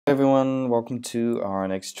Everyone, welcome to our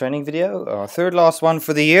next training video, our third last one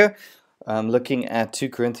for the year. Looking at 2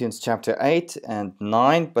 Corinthians chapter 8 and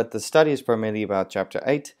 9, but the study is primarily about chapter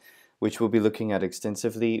 8, which we'll be looking at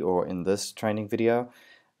extensively, or in this training video,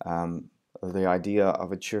 the idea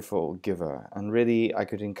of a cheerful giver. And really, I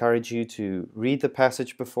could encourage you to read the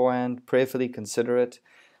passage beforehand, prayerfully consider it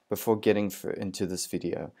before getting into this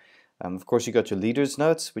video. Of course, you got your leader's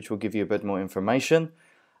notes, which will give you a bit more information.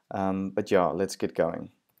 But yeah, let's get going.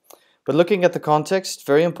 But looking at the context,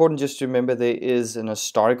 very important just to remember there is an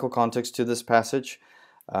historical context to this passage.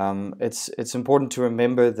 It's important to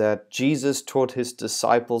remember that Jesus taught his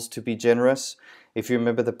disciples to be generous. If you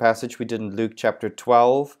remember the passage we did in Luke chapter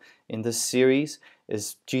 12 in this series,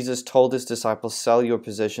 is Jesus told his disciples, sell your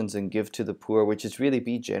possessions and give to the poor, which is really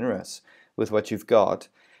be generous with what you've got.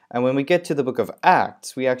 And when we get to the book of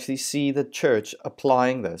Acts, we actually see the church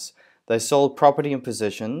applying this. They sold property and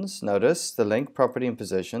possessions, notice the link, property and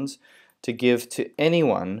possessions, to give to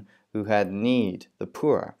anyone who had need, the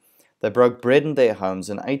poor. They broke bread in their homes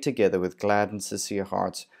and ate together with glad and sincere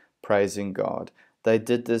hearts, praising God. They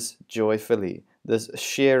did this joyfully, this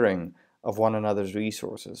sharing of one another's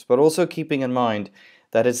resources, but also keeping in mind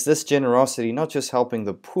that it's this generosity, not just helping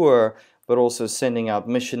the poor, but also sending out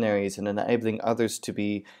missionaries and enabling others to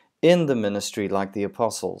be in the ministry like the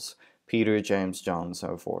apostles, Peter, James, John, and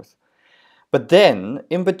so forth. But then,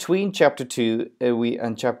 in between chapter 2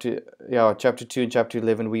 chapter 2 and chapter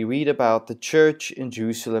 11, we read about the church in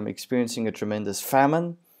Jerusalem experiencing a tremendous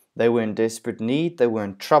famine. They were in desperate need, they were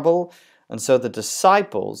in trouble, and so the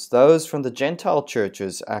disciples, those from the Gentile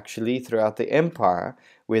churches actually throughout the empire,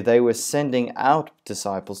 where they were sending out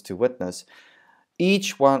disciples to witness,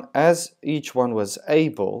 each one was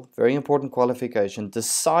able, very important qualification,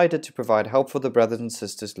 decided to provide help for the brothers and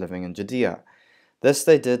sisters living in Judea. This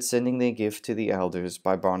they did, sending their gift to the elders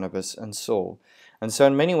by Barnabas and Saul. And so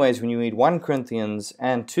in many ways, when you read 1 Corinthians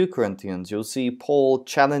and 2 Corinthians, you'll see Paul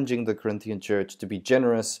challenging the Corinthian church to be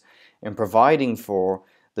generous in providing for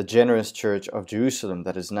the generous church of Jerusalem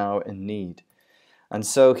that is now in need. And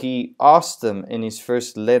so he asked them in his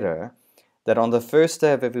first letter that on the first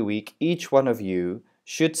day of every week, each one of you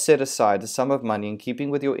should set aside a sum of money in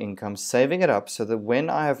keeping with your income, saving it up so that when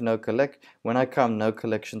I come, no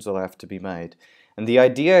collections will have to be made. And the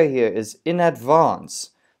idea here is in advance,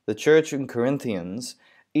 the church in Corinthians,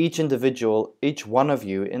 each individual, each one of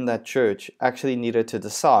you in that church actually needed to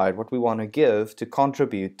decide what we want to give to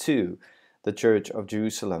contribute to the church of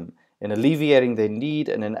Jerusalem in alleviating their need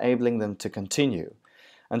and enabling them to continue.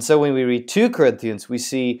 And so when we read 2 Corinthians, we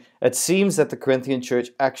see it seems that the Corinthian church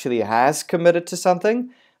actually has committed to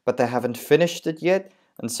something, but they haven't finished it yet.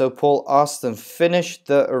 And so Paul asked them, finish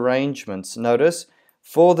the arrangements. Notice,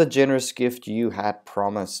 for the generous gift you had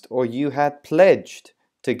promised or you had pledged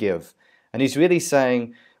to give. And he's really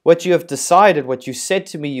saying, what you have decided, what you said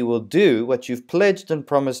to me you will do, what you've pledged and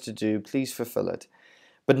promised to do, please fulfill it.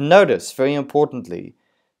 But notice, very importantly,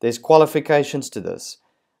 there's qualifications to this.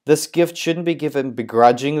 This gift shouldn't be given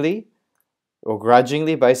begrudgingly or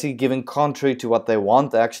grudgingly, basically giving contrary to what they want.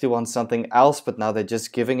 They actually want something else, but now they're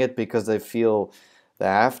just giving it because they feel they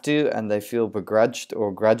have to and they feel begrudged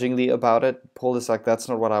or grudgingly about it. Paul is like, that's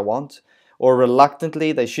not what I want. Or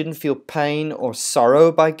reluctantly, they shouldn't feel pain or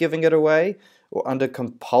sorrow by giving it away or under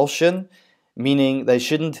compulsion, meaning they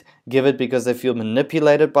shouldn't give it because they feel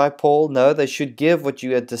manipulated by Paul. No, they should give what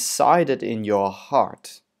you had decided in your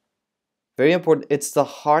heart. Very important. It's the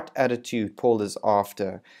heart attitude Paul is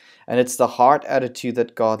after. And it's the heart attitude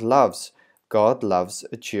that God loves. God loves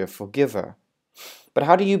a cheerful giver. But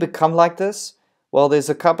how do you become like this? Well, there's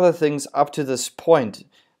a couple of things up to this point,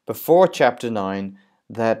 before chapter 9,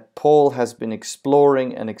 that Paul has been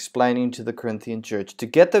exploring and explaining to the Corinthian church to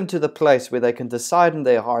get them to the place where they can decide in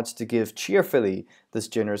their hearts to give cheerfully this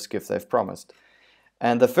generous gift they've promised.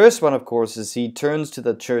 And the first one, of course, is he turns to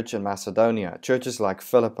the church in Macedonia, churches like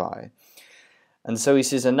Philippi. And so he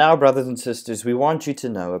says, and now, brothers and sisters, we want you to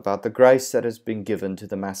know about the grace that has been given to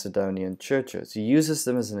the Macedonian churches. He uses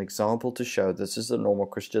them as an example to show this is the normal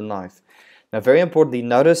Christian life. Now, very importantly,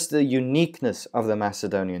 notice the uniqueness of the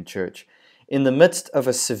Macedonian church. In the midst of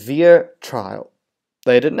a severe trial,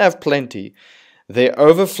 they didn't have plenty. Their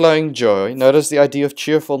overflowing joy, notice the idea of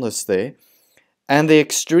cheerfulness there, and the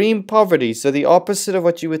extreme poverty, so the opposite of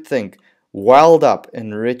what you would think, welled up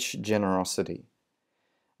in rich generosity.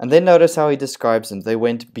 And then notice how he describes them. They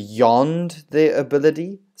went beyond their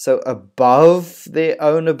ability, so above their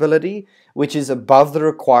own ability, which is above the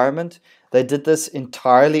requirement. They did this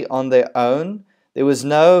entirely on their own. There was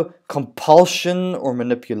no compulsion or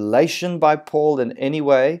manipulation by Paul in any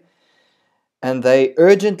way. And they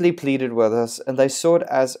urgently pleaded with us, and they saw it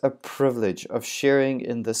as a privilege of sharing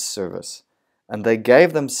in this service. And they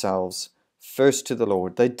gave themselves first to the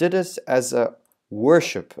Lord. They did it as a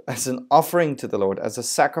worship, as an offering to the Lord, as a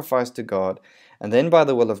sacrifice to God, and then by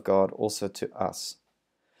the will of God also to us.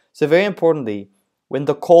 So very importantly, when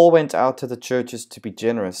the call went out to the churches to be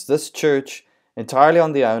generous, this church, entirely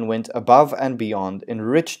on their own, went above and beyond in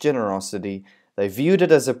rich generosity. They viewed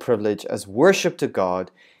it as a privilege, as worship to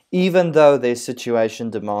God, even though their situation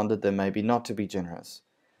demanded them maybe not to be generous.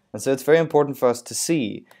 And so it's very important for us to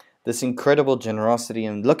see this incredible generosity.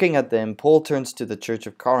 And looking at them, Paul turns to the church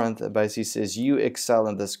of Corinth and basically says, you excel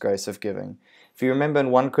in this grace of giving. If you remember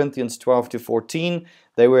in 1 Corinthians 12 to 14,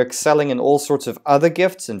 they were excelling in all sorts of other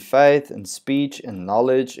gifts, in faith, in speech, in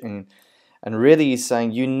knowledge, and really he's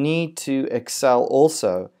saying you need to excel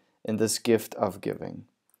also in this gift of giving.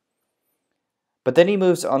 But then he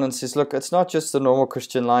moves on and says, look, it's not just the normal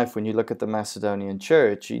Christian life when you look at the Macedonian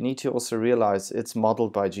church. You need to also realize it's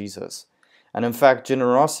modeled by Jesus. And in fact,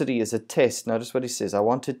 generosity is a test. Notice what he says. I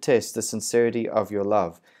want to test the sincerity of your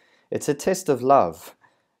love. It's a test of love.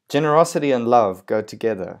 Generosity and love go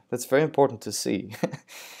together. That's very important to see.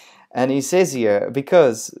 And he says here,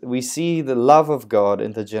 because we see the love of God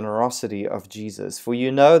in the generosity of Jesus. For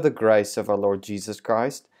you know the grace of our Lord Jesus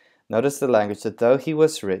Christ. Notice the language, that though he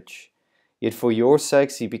was rich, yet for your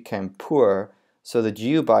sakes he became poor, so that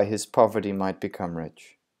you by his poverty might become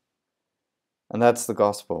rich. And that's the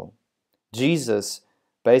gospel. Jesus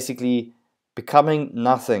basically becoming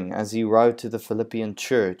nothing, as he wrote to the Philippian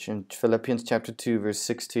church in Philippians chapter 2, verse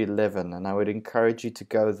 6 to 11. And I would encourage you to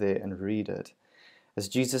go there and read it. As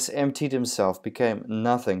Jesus emptied himself, became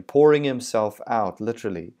nothing, pouring himself out,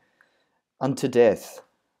 literally, unto death,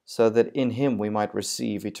 so that in him we might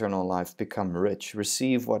receive eternal life, become rich,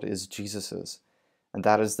 receive what is Jesus's. And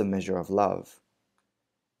that is the measure of love.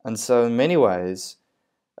 And so in many ways,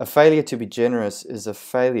 a failure to be generous is a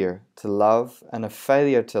failure to love, and a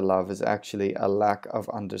failure to love is actually a lack of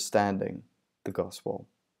understanding the gospel.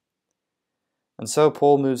 And so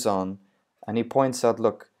Paul moves on, and he points out,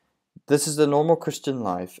 look, this is the normal Christian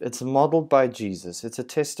life. It's modeled by Jesus. It's a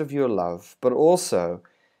test of your love. But also,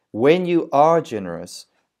 when you are generous,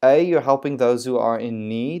 you're helping those who are in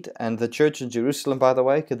need. And the church in Jerusalem, by the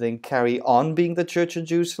way, could then carry on being the church in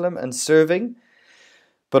Jerusalem and serving.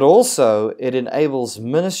 But also, it enables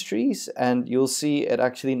ministries. And you'll see it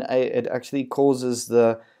actually causes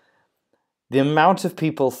the amount of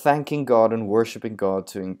people thanking God and worshiping God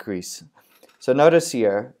to increase. So notice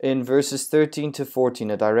here, in verses 13 to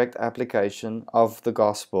 14, a direct application of the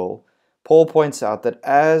gospel, Paul points out that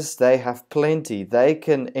as they have plenty, they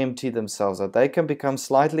can empty themselves out. They can become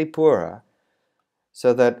slightly poorer,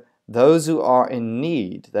 so that those who are in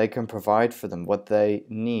need, they can provide for them what they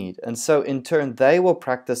need. And so in turn, they will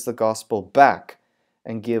practice the gospel back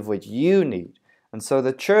and give what you need. And so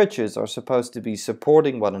the churches are supposed to be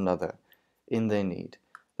supporting one another in their need,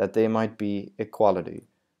 that there might be equality.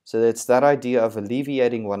 So it's that idea of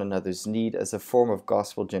alleviating one another's need as a form of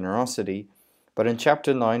gospel generosity. But in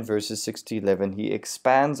chapter 9, verses 6 to 11, he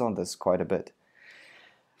expands on this quite a bit.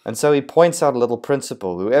 And so he points out a little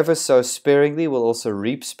principle. Whoever sows sparingly will also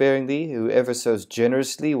reap sparingly. Whoever sows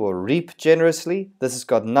generously will reap generously. This has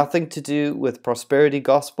got nothing to do with prosperity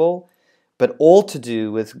gospel, but all to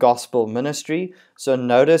do with gospel ministry. So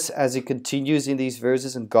notice as he continues in these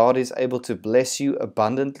verses, and God is able to bless you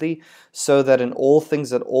abundantly, so that in all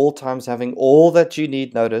things at all times, having all that you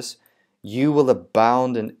need, notice, you will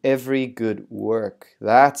abound in every good work.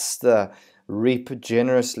 That's the reap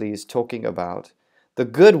generously is talking about. The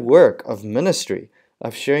good work of ministry,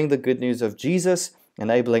 of sharing the good news of Jesus,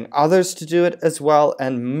 enabling others to do it as well,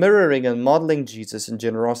 and mirroring and modeling Jesus in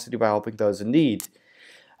generosity by helping those in need.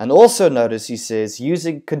 And also notice he says,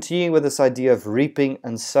 continuing with this idea of reaping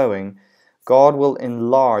and sowing, God will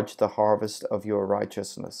enlarge the harvest of your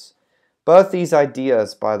righteousness. Both these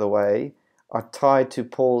ideas, by the way, are tied to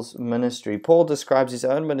Paul's ministry. Paul describes his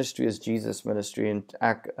own ministry as Jesus' ministry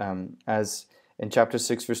as in chapter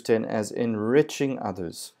 6, verse 10, as enriching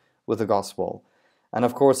others with the gospel. And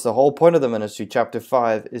of course, the whole point of the ministry, chapter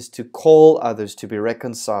 5, is to call others to be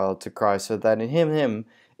reconciled to Christ, so that in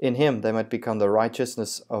him they might become the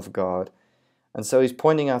righteousness of God. And so he's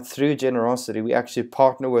pointing out through generosity, we actually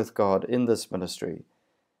partner with God in this ministry.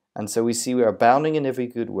 And so we see we are abounding in every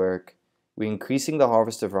good work. We're increasing the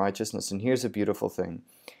harvest of righteousness. And here's a beautiful thing.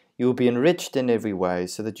 You will be enriched in every way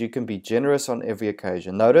so that you can be generous on every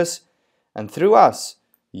occasion. Notice, and through us,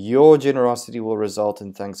 your generosity will result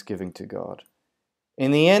in thanksgiving to God.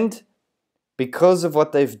 In the end, because of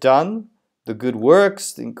what they've done, the good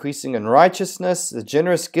works, the increasing in righteousness, the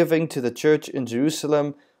generous giving to the church in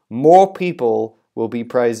Jerusalem, more people will be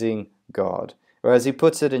praising God. Or as he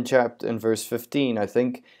puts it in verse 15, I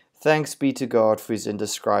think, thanks be to God for his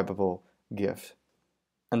indescribable gift.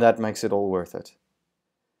 And that makes it all worth it.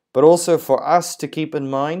 But also for us to keep in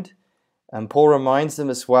mind, and Paul reminds them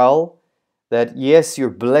as well, that yes, you're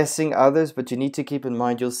blessing others, but you need to keep in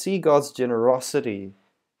mind you'll see God's generosity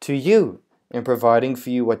to you in providing for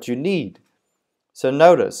you what you need. So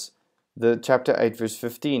notice, the chapter 8 verse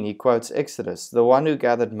 15, he quotes Exodus, the one who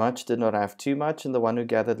gathered much did not have too much, and the one who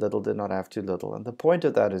gathered little did not have too little. And the point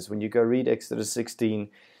of that is, when you go read Exodus 16,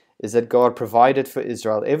 is that God provided for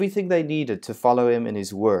Israel everything they needed to follow him in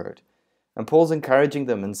his word. And Paul's encouraging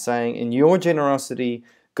them and saying, in your generosity,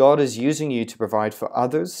 God is using you to provide for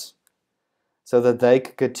others so that they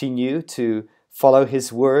can continue to follow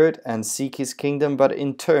his word and seek his kingdom, but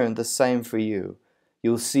in turn, the same for you.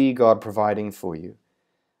 You'll see God providing for you.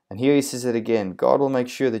 And here he says it again, God will make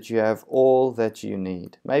sure that you have all that you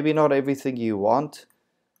need. Maybe not everything you want,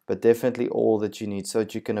 but definitely all that you need so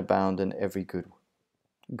that you can abound in every good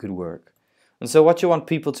work. And so what you want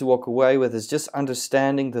people to walk away with is just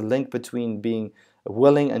understanding the link between being a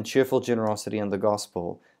willing and cheerful generosity and the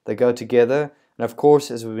gospel. They go together. And of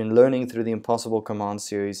course, as we've been learning through the Impossible Command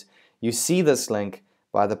series, you see this link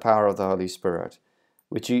by the power of the Holy Spirit,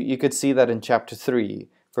 which you could see that in chapter 3.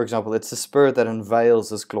 For example, it's the Spirit that unveils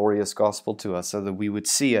this glorious gospel to us so that we would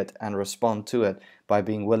see it and respond to it by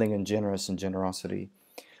being willing and generous in generosity.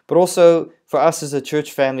 But also for us as a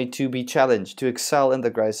church family to be challenged, to excel in the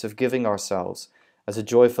grace of giving ourselves as a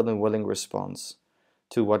joyful and willing response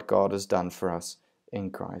to what God has done for us in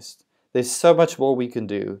Christ. There's so much more we can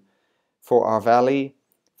do for our valley,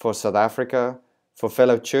 for South Africa, for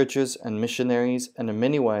fellow churches and missionaries, and in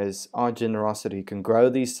many ways our generosity can grow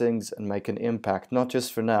these things and make an impact, not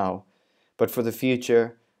just for now, but for the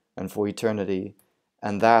future and for eternity.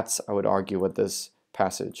 And that's, I would argue, what this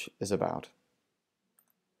passage is about.